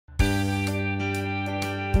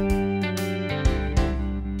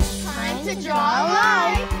draw a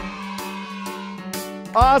line.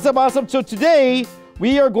 Awesome, awesome. So today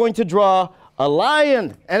we are going to draw a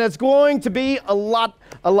lion, and it's going to be a lot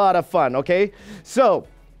of fun, okay? So,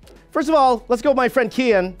 first of all, let's go with my friend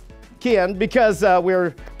Kian, because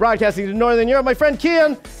we're broadcasting to Northern Europe. My friend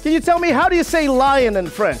Kian, can you tell me, how do you say lion in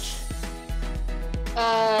French?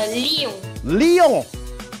 Lion. Lion.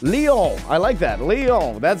 Lion. I like that.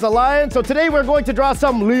 Lion. That's a lion. So today we're going to draw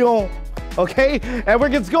some lion, okay?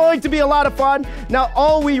 And it's going to be a lot of fun. Now,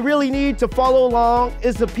 all we really need to follow along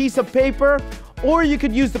is a piece of paper, or you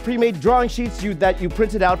could use the pre-made drawing sheets that you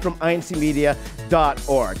printed out from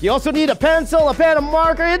INCKmedia.org. You also need a pencil, a pen, a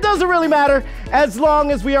marker. It doesn't really matter as long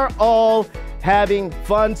as we are all having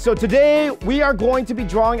fun. So today we are going to be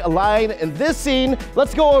drawing a lion in this scene.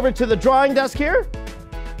 Let's go over to the drawing desk here.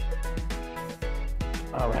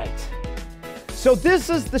 All right. So this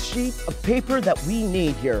is the sheet of paper that we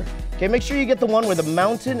need here. Okay, make sure you get the one where the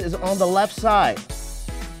mountain is on the left side.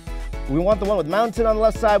 We want the one with mountain on the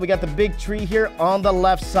left side. We got the big tree here on the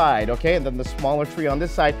left side, okay? And then the smaller tree on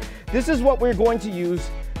this side. This is what we're going to use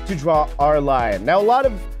to draw our lion. Now, a lot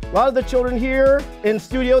of the children here in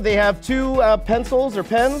studio, they have two pencils or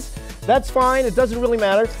pens. That's fine, it doesn't really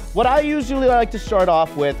matter. What I usually like to start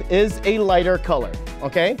off with is a lighter color,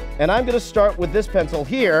 okay? And I'm gonna start with this pencil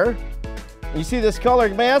here. You see this color?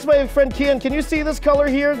 May I ask my friend Kian, can you see this color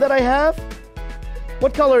here that I have?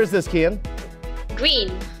 What color is this, Kian?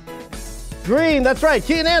 Green. Green, that's right.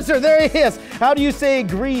 Kian answer, there he is. How do you say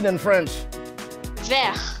green in French?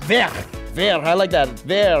 Vert. Vert. Vert, I like that.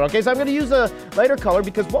 Vert. Okay, so I'm gonna use a lighter color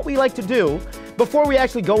because what we like to do before we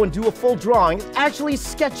actually go and do a full drawing is actually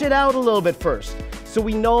sketch it out a little bit first so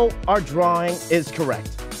we know our drawing is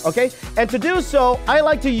correct, okay? And to do so, I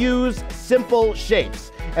like to use simple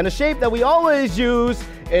shapes. And the shape that we always use,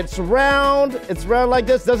 it's round like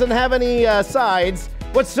this, doesn't have any sides.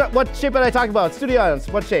 What shape did I talk about? Studio audience,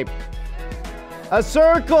 what shape? A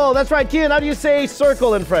circle, that's right. Kian, how do you say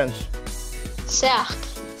circle in French? Cercle.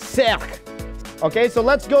 Cercle. Okay, so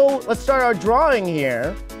let's start our drawing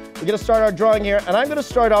here. We're gonna start our drawing here, and I'm gonna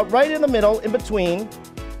start out right in the middle, in between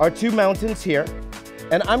our two mountains here.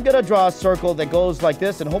 And I'm gonna draw a circle that goes like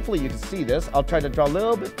this, and hopefully you can see this. I'll try to draw a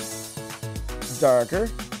little bit darker,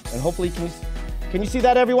 and hopefully, can you see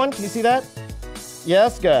that, everyone? Can you see that?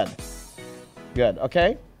 Yes, good. Good,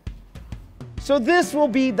 okay. So this will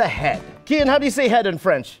be the head. Kian, how do you say head in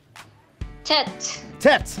French? Tête.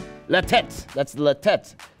 Tête. La tête. That's la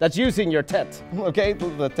tête. That's using your tête. Okay,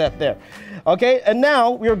 the tête there. Okay, and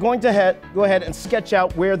now we are going to go ahead and sketch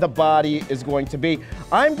out where the body is going to be.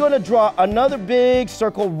 I'm going to draw another big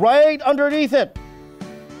circle right underneath it.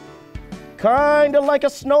 Kind of like a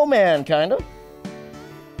snowman, kind of.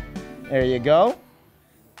 There you go.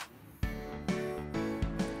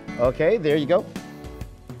 Okay, there you go.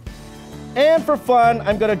 And for fun,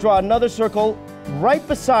 I'm going to draw another circle right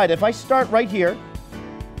beside. If I start right here,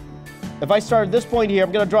 if I start at this point here,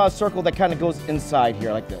 I'm going to draw a circle that kind of goes inside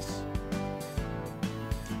here like this.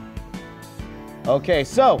 Okay,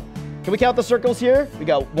 so can we count the circles here? We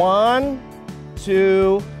got 1,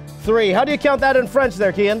 2, 3. How do you count that in French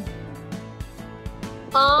there, Kian?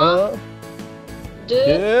 1,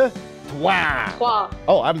 2, 3.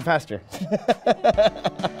 Oh, I'm faster.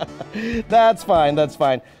 That's fine, that's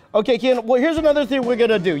fine. Okay, Kian, well, here's another thing we're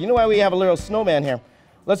gonna do. You know why we have a little snowman here?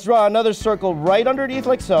 Let's draw another circle right underneath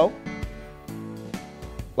like so.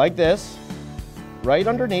 Like this. Right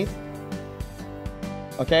underneath.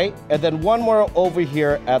 Okay, and then one more over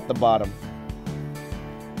here at the bottom.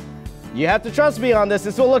 You have to trust me on this.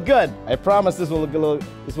 This will look good. I promise this will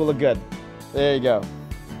look good. There you go.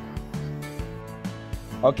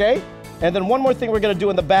 Okay, and then one more thing we're gonna do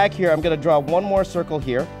in the back here. I'm gonna draw one more circle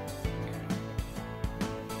here.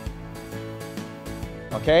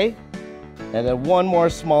 Okay, and then one more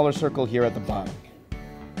smaller circle here at the bottom.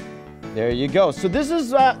 There you go. So this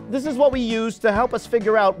is what we use to help us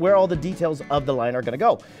figure out where all the details of the line are going to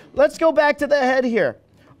go. Let's go back to the head here.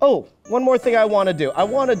 Oh, one more thing I want to do. I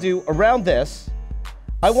want to do around this.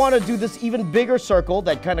 I want to do this even bigger circle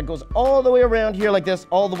that kind of goes all the way around here like this,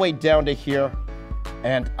 all the way down to here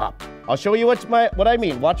and up. I'll show you what I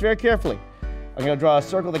mean. Watch very carefully. I'm going to draw a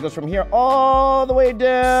circle that goes from here all the way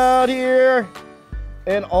down here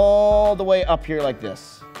and all the way up here like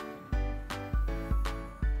this.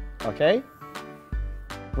 Okay?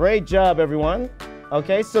 Great job, everyone.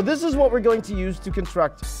 Okay, so this is what we're going to use to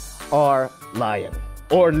construct our lion,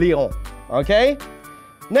 or lion. Okay?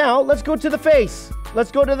 Now, let's go to the face.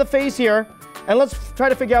 Let's go to the face here, and let's try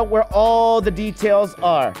to figure out where all the details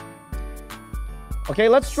are. Okay,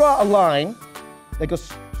 let's draw a line that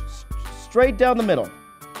goes straight down the middle.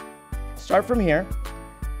 Start from here,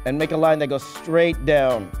 and make a line that goes straight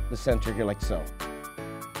down the center here like so.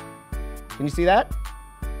 Can you see that?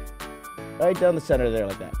 Right down the center there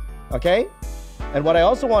like that, okay? And what I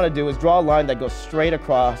also want to do is draw a line that goes straight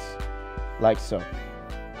across like so.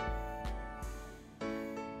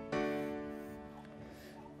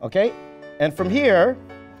 Okay? And from here,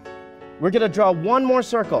 we're going to draw one more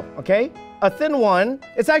circle, okay? A thin one.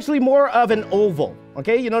 It's actually more of an oval,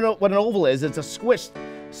 okay? You don't know what an oval is. It's a squished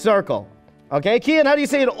circle, okay? Kian, how do you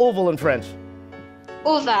say an oval in French?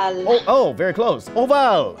 Oval. Oh, very close.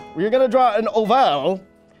 Oval. We're going to draw an oval,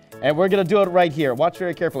 and we're going to do it right here. Watch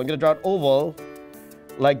very carefully. I'm going to draw an oval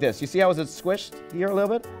like this. You see how it's squished here a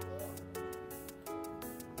little bit?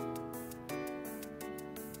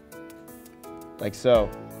 Like so,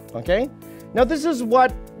 okay? Now this is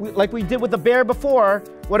what, like we did with the bear before,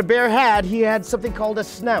 what a bear had, he had something called a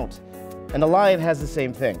snout. And the lion has the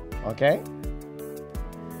same thing, okay?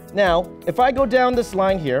 Now, if I go down this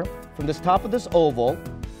line here, from this top of this oval,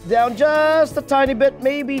 down just a tiny bit,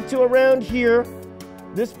 maybe to around here,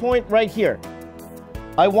 this point right here,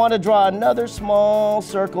 I want to draw another small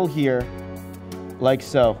circle here, like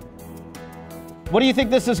so. What do you think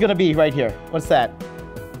this is going to be right here? What's that?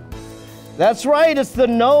 That's right, it's the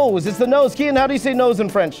nose. It's the nose. Kian, how do you say nose in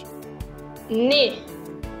French? Nez.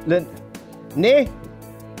 Nez?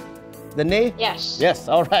 The nez? Yes. Yes,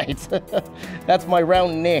 all right. That's my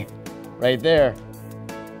round nez right there.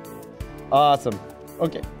 Awesome.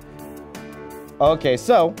 Okay. Okay,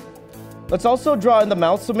 so let's also draw in the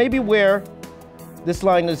mouth. So maybe where this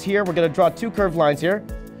line is here, we're going to draw two curved lines here.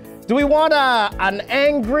 Do we want an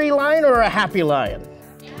angry lion or a happy lion?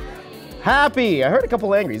 Happy. I heard a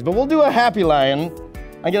couple angries, but we'll do a happy lion.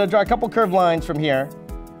 I'm going to draw a couple curved lines from here.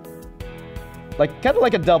 Like, kind of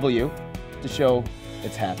like a W to show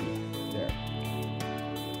it's happy. There.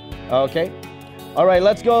 Okay. All right,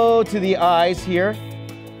 let's go to the eyes here.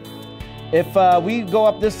 If we go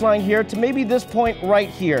up this line here to maybe this point right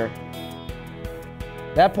here,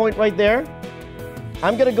 that point right there,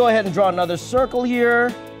 I'm going to go ahead and draw another circle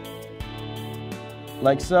here,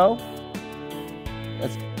 like so.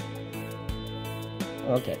 That's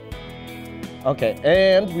okay. Okay,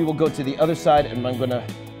 and we will go to the other side, and I'm going to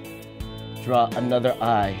draw another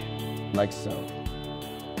eye, like so.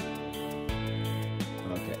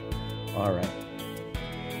 Okay, all right.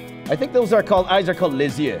 I think those are called, eyes are called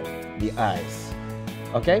les yeux, the eyes.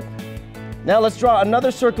 Okay, now let's draw another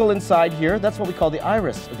circle inside here. That's what we call the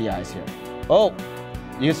iris of the eyes here. Oh,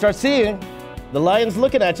 you can start seeing the lion's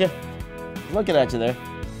looking at you. Looking at you there.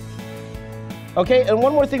 Okay, and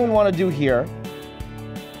one more thing we want to do here.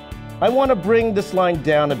 I want to bring this line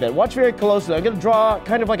down a bit. Watch very closely. I'm going to draw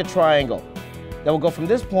kind of like a triangle. That will go from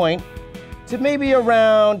this point to maybe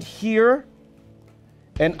around here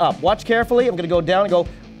and up. Watch carefully. I'm going to go down and go,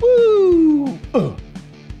 woo,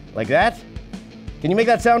 like that. Can you make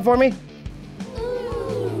that sound for me?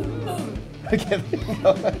 Okay, there you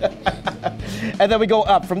go. And then we go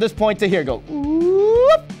up from this point to here. Go,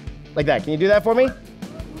 whoop, like that. Can you do that for me?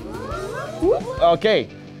 Whoop. Okay.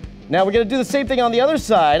 Now we're going to do the same thing on the other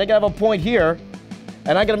side. I'm going to have a point here,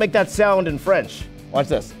 and I'm going to make that sound in French. Watch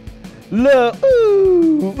this. Le,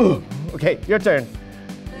 ooh, ooh. Okay, your turn.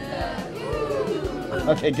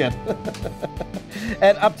 Okay, good.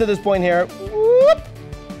 And up to this point here. Whoop.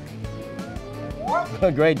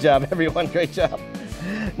 Great job, everyone. Great job.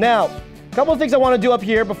 Now, a couple of things I want to do up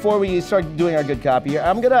here before we start doing our good copy here.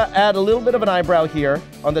 I'm going to add a little bit of an eyebrow here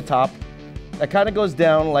on the top. That kind of goes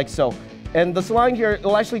down like so. And this line here,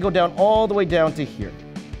 it'll actually go down all the way down to here.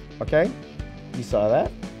 Okay? You saw that?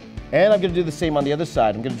 And I'm going to do the same on the other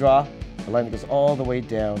side. I'm going to draw a line that goes all the way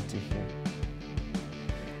down to here.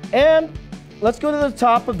 And let's go to the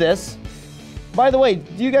top of this. By the way,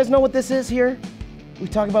 do you guys know what this is here? We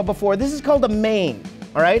talked about before. This is called a mane,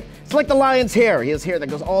 all right? It's like the lion's hair. He has hair that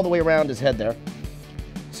goes all the way around his head there.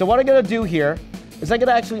 So what I'm going to do here is I'm going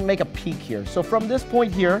to actually make a peak here. So from this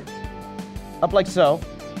point here, up like so,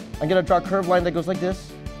 I'm going to draw a curved line that goes like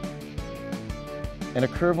this, and a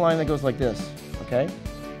curved line that goes like this, okay?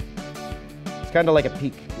 It's kind of like a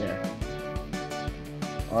peak there.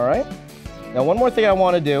 All right? Now, one more thing I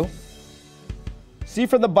want to do. See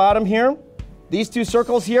from the bottom here, these two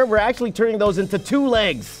circles here, we're actually turning those into two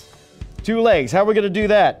legs. Two legs. How are we going to do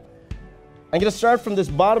that? I'm going to start from this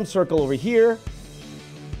bottom circle over here,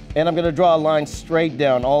 and I'm going to draw a line straight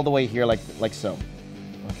down all the way here like so,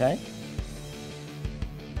 okay?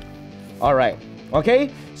 All right,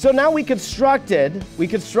 okay? So now we constructed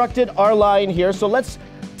our line here. So let's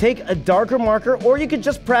take a darker marker, or you could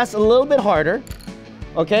just press a little bit harder.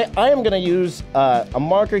 Okay, I am gonna use a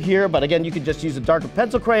marker here, but again, you could just use a darker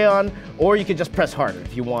pencil crayon, or you could just press harder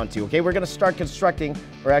if you want to. Okay, we're gonna start constructing,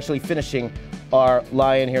 or actually finishing our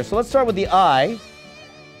lion here. So let's start with the eye.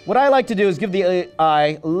 What I like to do is give the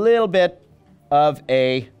eye a little bit of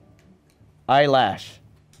a eyelash.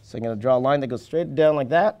 So I'm gonna draw a line that goes straight down like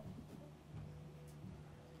that.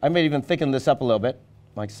 I may even thicken this up a little bit,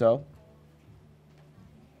 like so.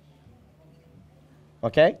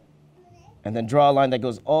 Okay? And then draw a line that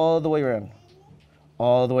goes all the way around.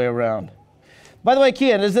 All the way around. By the way,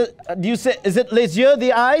 Kian, is it les yeux,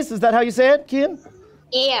 the eyes? Is that how you say it, Kian?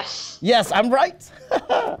 Yes. Yes, I'm right.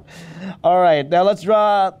 All right, now let's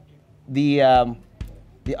draw the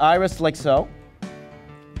iris like so.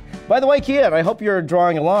 By the way, Kian, I hope you're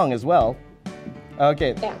drawing along as well.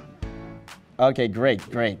 Okay. Yeah. Okay, great,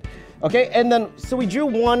 great. Okay, and then, so we drew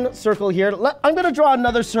one circle here. I'm gonna draw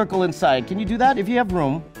another circle inside. Can you do that if you have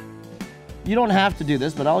room? You don't have to do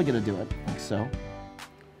this, but I'm gonna do it, like so.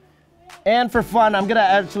 And for fun, I'm gonna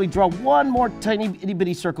actually draw one more tiny itty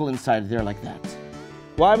bitty circle inside there like that.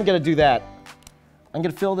 Well, I'm gonna do that. I'm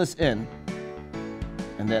gonna fill this in.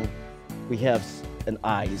 And then we have an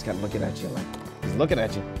eye. He's kind of looking at you like, he's looking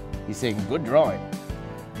at you. He's saying, good drawing.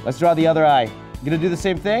 Let's draw the other eye. I'm gonna do the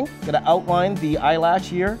same thing. Gonna outline the eyelash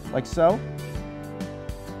here, like so.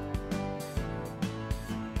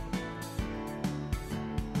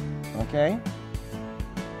 Okay.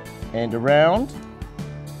 And around.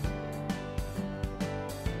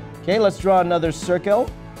 Okay, let's draw another circle.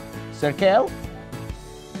 Circle.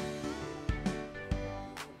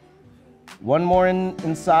 One more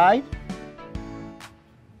inside.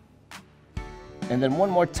 And then one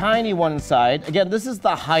more tiny one inside. Again, this is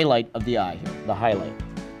the highlight of the eye here, the highlight.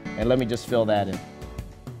 And let me just fill that in.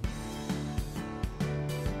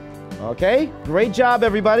 Okay, great job,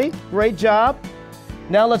 everybody. Great job.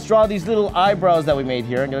 Now let's draw these little eyebrows that we made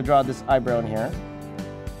here. I'm gonna draw this eyebrow in here.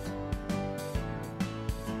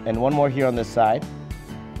 And one more here on this side.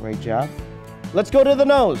 Great job. Let's go to the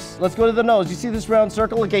nose. Let's go to the nose. You see this round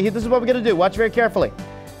circle? Okay, this is what we're gonna do. Watch very carefully.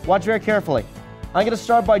 Watch very carefully. I'm gonna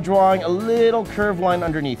start by drawing a little curved line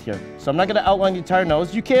underneath here. So I'm not gonna outline the entire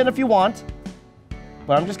nose. You can if you want,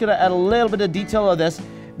 but I'm just gonna add a little bit of detail of this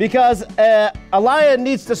because a lion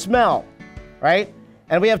needs to smell, right?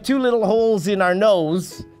 And we have two little holes in our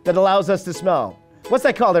nose that allows us to smell. What's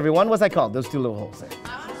that called, everyone? What's that called, those two little holes there?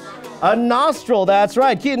 A nostril, that's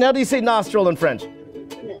right. Keaton, how do you say nostril in French?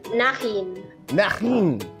 Narine.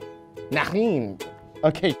 Narine. Narine.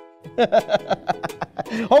 Okay.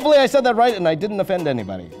 Hopefully I said that right and I didn't offend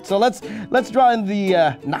anybody. So let's draw in the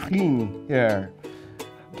narine here.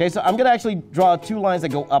 Okay, so I'm gonna actually draw two lines that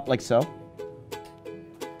go up like so.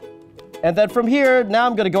 And then from here, now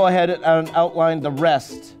I'm gonna go ahead and outline the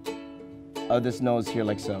rest of this nose here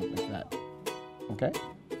like so, like that. Okay?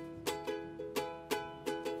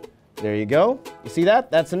 There you go. You see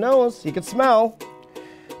that? That's a nose. You can smell.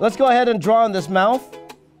 Let's go ahead and draw on this mouth.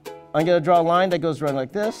 I'm gonna draw a line that goes around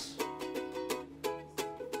like this.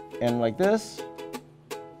 And like this.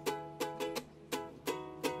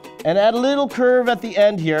 And add a little curve at the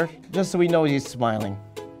end here, just so we know he's smiling.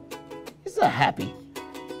 He's a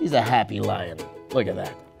happy lion. Look at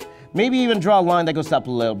that. Maybe even draw a line that goes up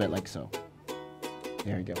a little bit like so.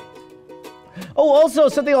 There you go. Oh, also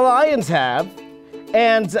something lions have,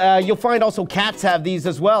 and you'll find also cats have these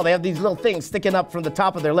as well. They have these little things sticking up from the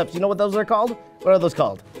top of their lips. You know what those are called? What are those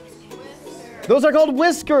called? Whiskers. Those are called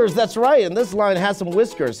whiskers, that's right. And this lion has some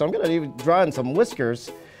whiskers, so I'm gonna even draw in some whiskers.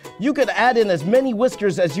 You could add in as many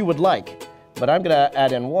whiskers as you would like, but I'm gonna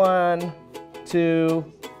add in 1,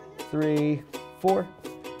 2, 3, 4.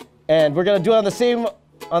 And we're gonna do it on the same,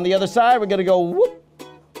 on the other side. We're gonna go whoop,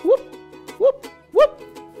 whoop, whoop, whoop.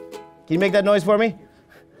 Can you make that noise for me?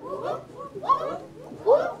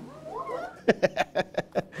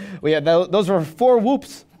 We had those were 4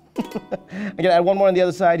 whoops. I'm gonna add one more on the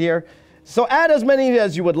other side here. So add as many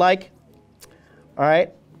as you would like. All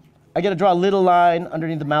right. I'm gonna draw a little line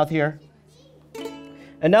underneath the mouth here.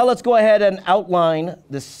 And now let's go ahead and outline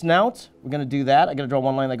the snout. We're gonna do that. I'm gonna draw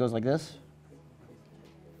one line that goes like this.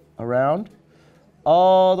 Around,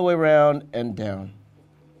 all the way around and down.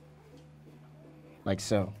 Like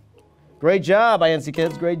so. Great job,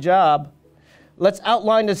 INCKids, great job. Let's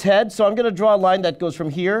outline his head. So I'm gonna draw a line that goes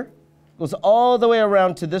from here, goes all the way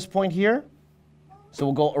around to this point here. So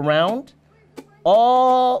we'll go around,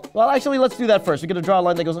 well, actually, let's do that first. We're gonna draw a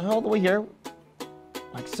line that goes all the way here,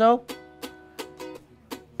 like so.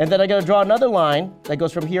 And then I'm gonna draw another line that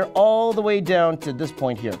goes from here all the way down to this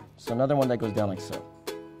point here. So another one that goes down like so.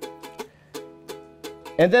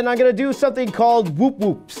 And then I'm gonna do something called whoop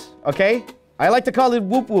whoops, okay? I like to call it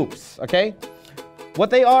whoop whoops, okay? What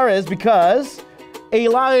they are is because a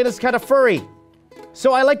lion is kind of furry.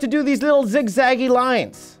 So I like to do these little zigzaggy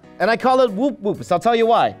lines. And I call it whoop whoops. I'll tell you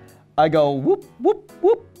why. I go whoop, whoop,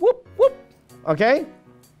 whoop, whoop, whoop. Okay?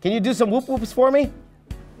 Can you do some whoop whoops for me?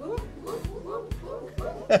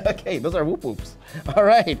 Okay, those are whoop whoops. All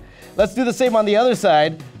right, let's do the same on the other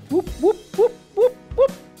side. Whoop, whoop, whoop, whoop,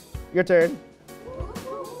 whoop. Your turn.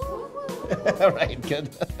 All right, good.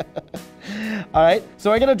 All right,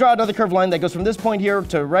 so I'm gonna draw another curved line that goes from this point here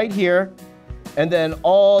to right here, and then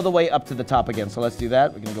all the way up to the top again. So let's do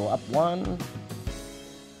that. We're gonna go up 1,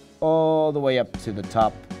 all the way up to the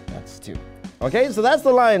top. That's 2. Okay, so that's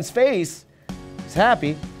the lion's face. He's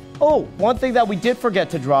happy. Oh, one thing that we did forget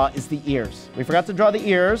to draw is the ears. We forgot to draw the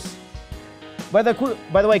ears. By the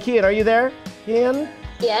way, Kian, are you there? Kian?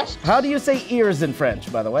 Yes. How do you say ears in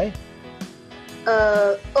French, by the way?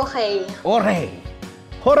 Okay. Oreille.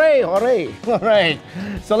 Hooray, hooray. All right.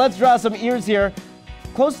 So let's draw some ears here.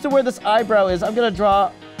 Close to where this eyebrow is, I'm going to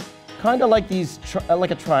draw kind of like these,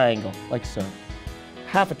 like a triangle, like so.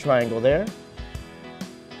 Half a triangle there.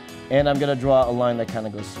 And I'm going to draw a line that kind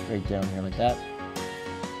of goes straight down here like that.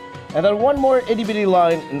 And then one more itty-bitty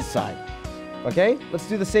line inside. Okay, let's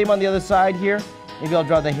do the same on the other side here. Maybe I'll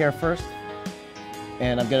draw the hair first.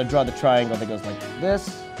 And I'm gonna draw the triangle that goes like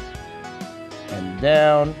this, and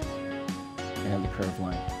down, and the curved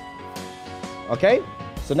line. Okay,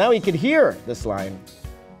 so now you can hear this line.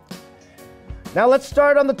 Now let's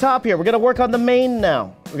start on the top here. We're gonna work on the mane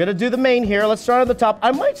now. We're gonna do the mane here. Let's start on the top.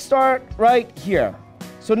 I might start right here.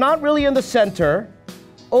 So not really in the center,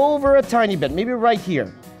 over a tiny bit, maybe right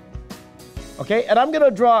here. Okay, and I'm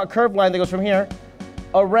gonna draw a curved line that goes from here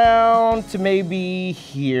around to maybe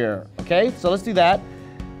here. Okay, so let's do that.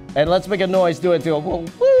 And let's make a noise, do it, woo,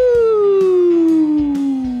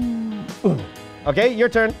 woo. Okay, your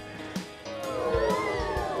turn.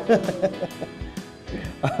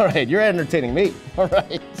 All right, you're entertaining me. All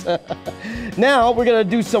right. Now we're gonna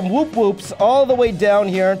do some whoop whoops all the way down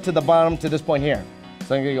here to the bottom to this point here.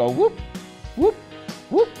 So I'm gonna go whoop, whoop,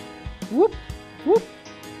 whoop, whoop, whoop,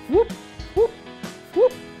 whoop, whoop,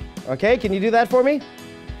 whoop. Okay, can you do that for me?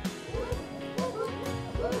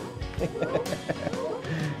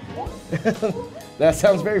 That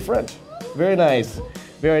sounds very French. Very nice.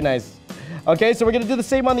 Very nice. Okay, so we're gonna do the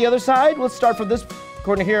same on the other side. Let's start from this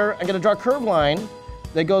corner here. I'm gonna draw a curved line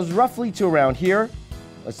that goes roughly to around here.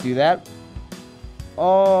 Let's do that.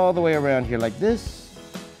 All the way around here like this.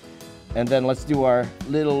 And then let's do our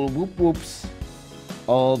little whoop whoops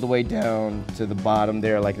all the way down to the bottom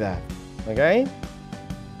there like that. Okay?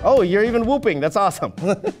 Oh, you're even whooping. That's awesome.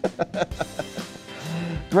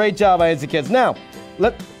 Great job, INCKids. Now,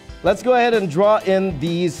 let's go ahead and draw in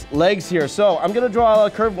these legs here. So I'm gonna draw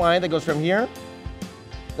a curved line that goes from here,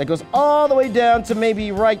 that goes all the way down to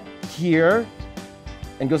maybe right here,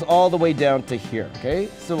 and goes all the way down to here, okay?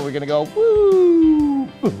 So we're gonna go woo,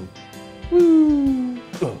 woo, woo,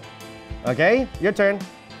 woo. Okay, your turn.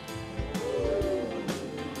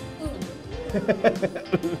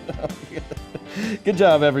 Good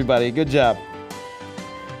job, everybody, good job.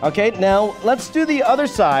 Okay, now let's do the other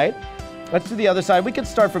side. Let's do the other side. We can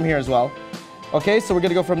start from here as well. Okay, so we're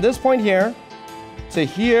gonna go from this point here to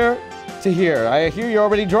here to here. I hear you're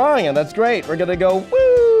already drawing it, that's great. We're gonna go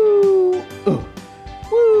woo, woo,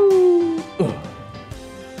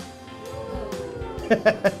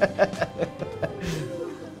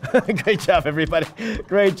 Great job, everybody.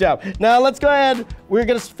 Great job. Now let's go ahead. We're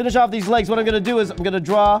gonna finish off these legs. What I'm gonna do is I'm gonna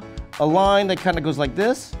draw a line that kind of goes like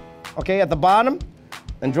this, okay, at the bottom,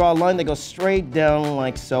 and draw a line that goes straight down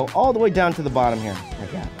like so, all the way down to the bottom here,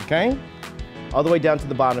 like that, okay? All the way down to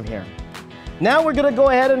the bottom here. Now we're gonna go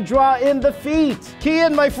ahead and draw in the feet.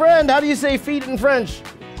 Kian, my friend, how do you say feet in French?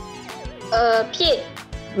 Pied.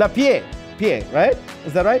 La pied, pied, right?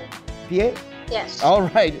 Is that right? Pied? Yes. All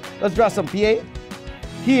right, let's draw some pied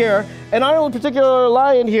here. And our particular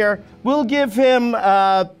lion here, we'll give him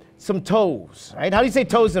some toes, right? How do you say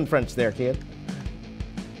toes in French there, Kian?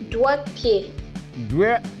 Doigt pied.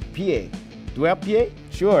 Doigt pied. Doigt pied?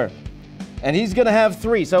 Sure. And he's gonna have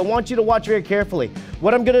 3, so I want you to watch very carefully.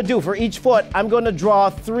 What I'm gonna do for each foot, I'm gonna draw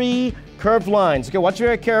 3 curved lines. Okay, watch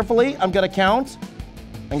very carefully. I'm gonna count.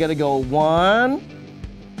 I'm gonna go 1,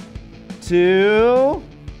 2,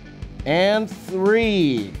 and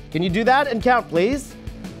 3. Can you do that and count, please?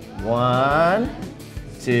 1,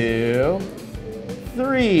 2,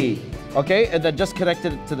 3. Okay, and then just connect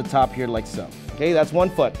it to the top here like so. Okay, that's 1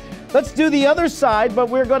 foot. Let's do the other side, but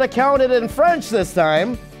we're gonna count it in French this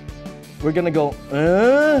time. We're gonna go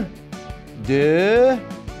 1, 2,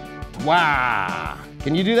 3.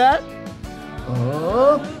 Can you do that?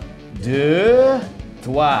 1, 2,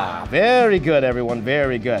 Toi. Very good, everyone.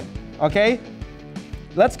 Very good. Okay.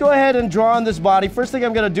 Let's go ahead and draw on this body. First thing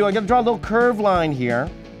I'm going to do, I'm going to draw a little curved line here.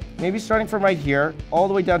 Maybe starting from right here, all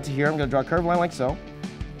the way down to here. I'm going to draw a curved line like so.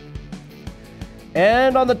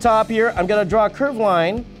 And on the top here, I'm going to draw a curved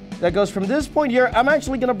line that goes from this point here. I'm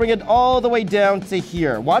actually going to bring it all the way down to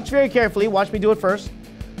here. Watch very carefully. Watch me do it first.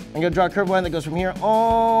 I'm going to draw a curved line that goes from here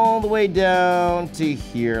all the way down to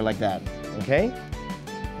here like that. Okay?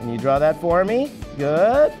 Can you draw that for me?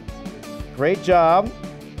 Good. Great job.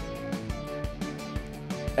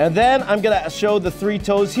 And then I'm going to show the 3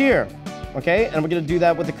 toes here. Okay? And we're going to do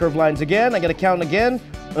that with the curved lines again. I'm going to count again.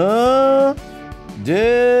 1,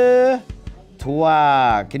 2,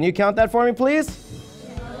 3. Can you count that for me, please?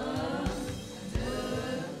 1, 2,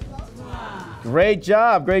 3. Great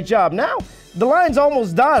job. Great job. Now, the line's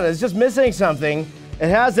almost done. It's just missing something. It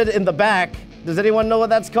has it in the back. Does anyone know what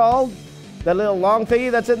that's called? That little long thingy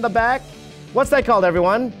that's in the back? What's that called,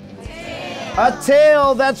 everyone? Tail. A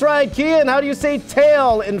tail. That's right. Kian, how do you say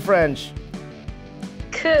tail in French?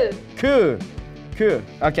 Queue. Queue. Queue.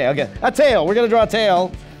 Okay. A tail. We're going to draw a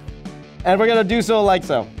tail. And we're going to do so like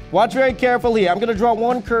so. Watch very carefully. I'm going to draw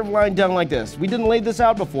one curved line down like this. We didn't lay this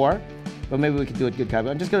out before, but maybe we could do it good.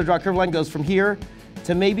 I'm just going to draw a curved line that goes from here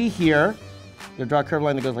to maybe here. I'm going to draw a curved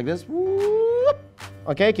line that goes like this. Whoop.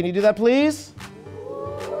 Okay, can you do that, please?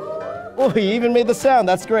 Oh, he even made the sound.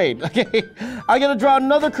 That's great. Okay, I'm going to draw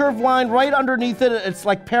another curved line right underneath it. It's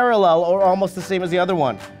like parallel or almost the same as the other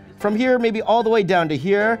one. From here, maybe all the way down to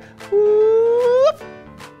here. Whoop.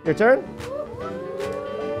 Your turn.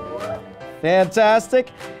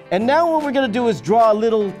 Fantastic. And now what we're going to do is draw a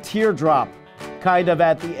little teardrop kind of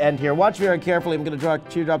at the end here. Watch very carefully. I'm going to draw a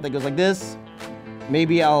teardrop that goes like this.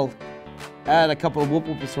 Maybe I'll add a couple of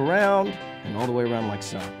whoop-whoops around and all the way around like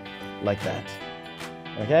so. Like that.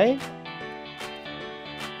 Okay?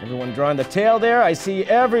 Everyone drawing the tail there. I see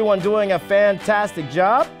everyone doing a fantastic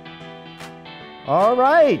job. All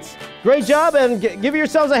right. Great job, and give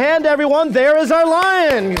yourselves a hand, everyone. There is our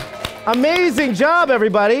lion. Amazing job,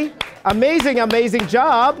 everybody. Amazing, amazing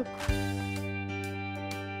job.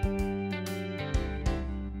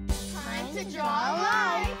 Time to draw a line.